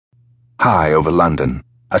High over London,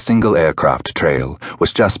 a single aircraft trail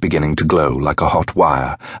was just beginning to glow like a hot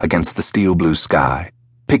wire against the steel blue sky,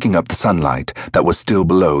 picking up the sunlight that was still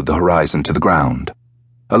below the horizon to the ground.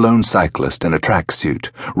 A lone cyclist in a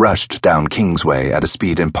tracksuit rushed down Kingsway at a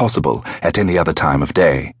speed impossible at any other time of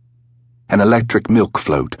day. An electric milk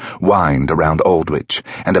float whined around Aldwych,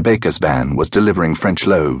 and a baker's van was delivering French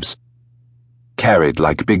loaves, carried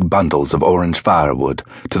like big bundles of orange firewood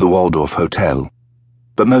to the Waldorf Hotel.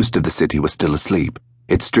 But most of the city was still asleep,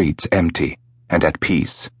 its streets empty and at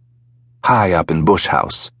peace. High up in Bush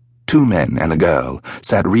House, 2 men and a girl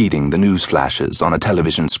sat reading the news flashes on a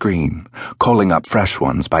television screen, calling up fresh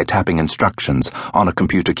ones by tapping instructions on a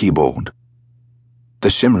computer keyboard. The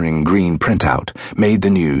shimmering green printout made the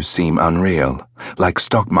news seem unreal, like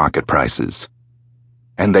stock market prices.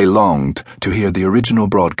 And they longed to hear the original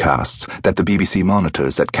broadcasts that the BBC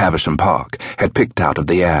monitors at Caversham Park had picked out of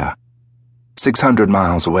the air. 600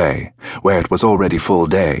 miles away, where it was already full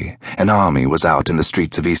day, an army was out in the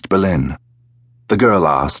streets of East Berlin. The girl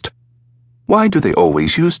asked, "Why do they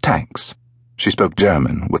always use tanks?" She spoke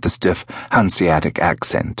German with a stiff Hanseatic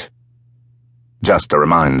accent. Just a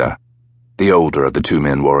reminder. The older of the 2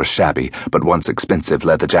 men wore a shabby but once expensive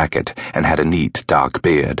leather jacket and had a neat dark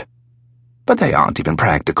beard. "But they aren't even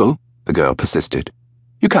practical," the girl persisted.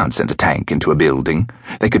 "You can't send a tank into a building.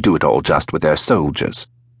 They could do it all just with their soldiers.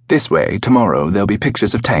 This way, tomorrow there'll be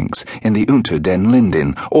pictures of tanks in the Unter den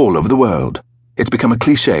Linden all over the world. It's become a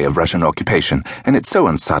cliché of Russian occupation, and it's so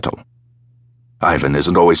unsubtle." Ivan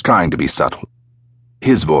isn't always trying to be subtle.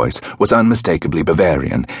 His voice was unmistakably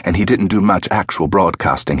Bavarian, and he didn't do much actual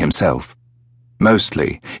broadcasting himself.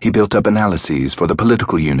 Mostly, he built up analyses for the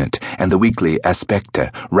political unit and the weekly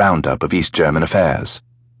Aspekte roundup of East German affairs.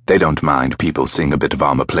 They don't mind people seeing a bit of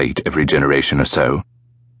armor plate every generation or so.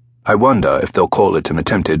 I wonder if they'll call it an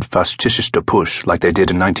attempted fascistischer push like they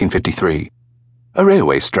did in 1953. A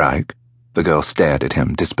railway strike? The girl stared at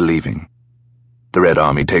him, disbelieving. The Red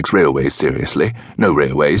Army takes railways seriously. No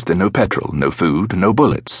railways, then no petrol, no food, no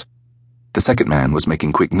bullets. The second man was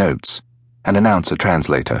making quick notes. An announcer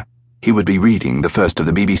translator. He would be reading the first of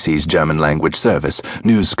the BBC's German-language service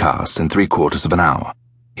newscasts in 3/4 of an hour.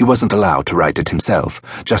 He wasn't allowed to write it himself,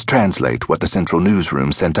 just translate what the central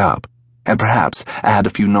newsroom sent up, and perhaps add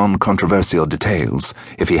a few non-controversial details,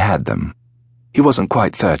 if he had them. He wasn't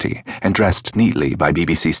quite 30, and dressed neatly by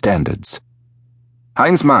BBC standards.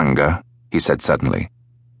 "Heinz Manger," he said suddenly,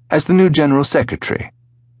 "as the new General Secretary.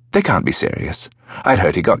 They can't be serious. I'd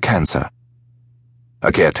heard he got cancer."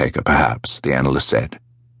 "A caretaker, perhaps," the analyst said.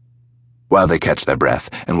 "While they catch their breath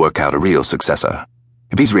and work out a real successor.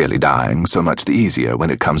 If he's really dying, so much the easier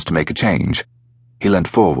when it comes to make a change." He leant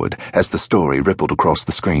forward as the story rippled across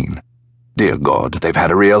the screen. "Dear God, they've had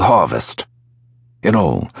a real harvest." In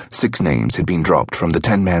all, 6 names had been dropped from the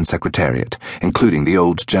 10-man secretariat, including the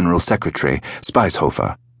old General Secretary,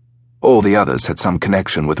 Speishofer. All the others had some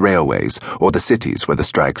connection with railways or the cities where the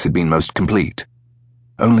strikes had been most complete.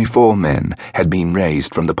 Only 4 men had been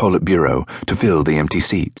raised from the Politburo to fill the empty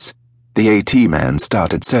seats. The AT man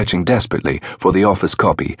started searching desperately for the office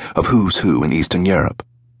copy of Who's Who in Eastern Europe.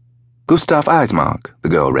 "Gustav Eismark," the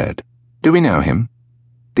girl read. "Do we know him?"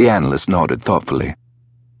 The analyst nodded thoughtfully.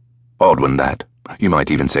 "Odd one, that. You might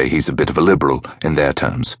even say he's a bit of a liberal, in their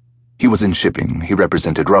terms. He was in shipping. He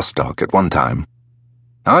represented Rostock at one time."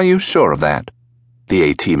 "Are you sure of that?" The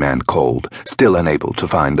AT man called, still unable to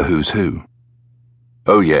find the Who's Who.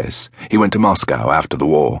 "Oh yes, he went to Moscow after the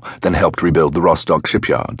war, then helped rebuild the Rostock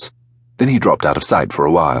shipyards. Then he dropped out of sight for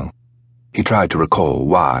a while. He tried to recall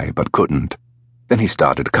why, but couldn't. Then he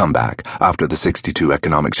started to come back after the '62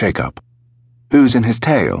 economic shake-up." "Who's in his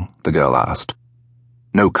tail?" the girl asked.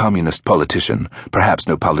 No communist politician, perhaps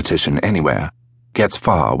no politician anywhere, gets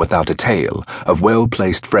far without a tail of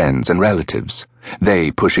well-placed friends and relatives, they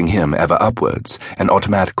pushing him ever upwards and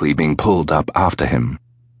automatically being pulled up after him.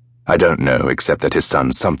 "I don't know, except that his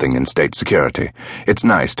son's something in state security. It's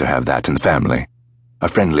nice to have that in the family. A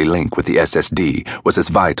friendly link with the SSD was as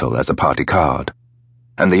vital as a party card.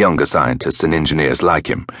 And the younger scientists and engineers like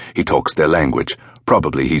him. He talks their language.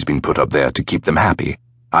 Probably he's been put up there to keep them happy.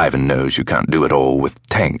 Ivan knows you can't do it all with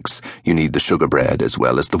tanks. You need the sugar bread as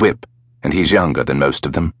well as the whip. And he's younger than most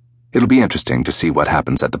of them. It'll be interesting to see what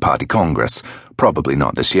happens at the party congress. Probably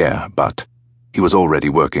not this year, but..." He was already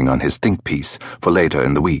working on his think piece for later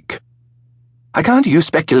in the week. "I can't use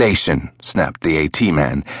speculation," snapped the AT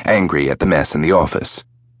man, angry at the mess in the office.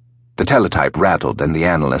 The teletype rattled and the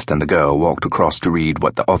analyst and the girl walked across to read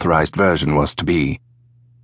what the authorized version was to be.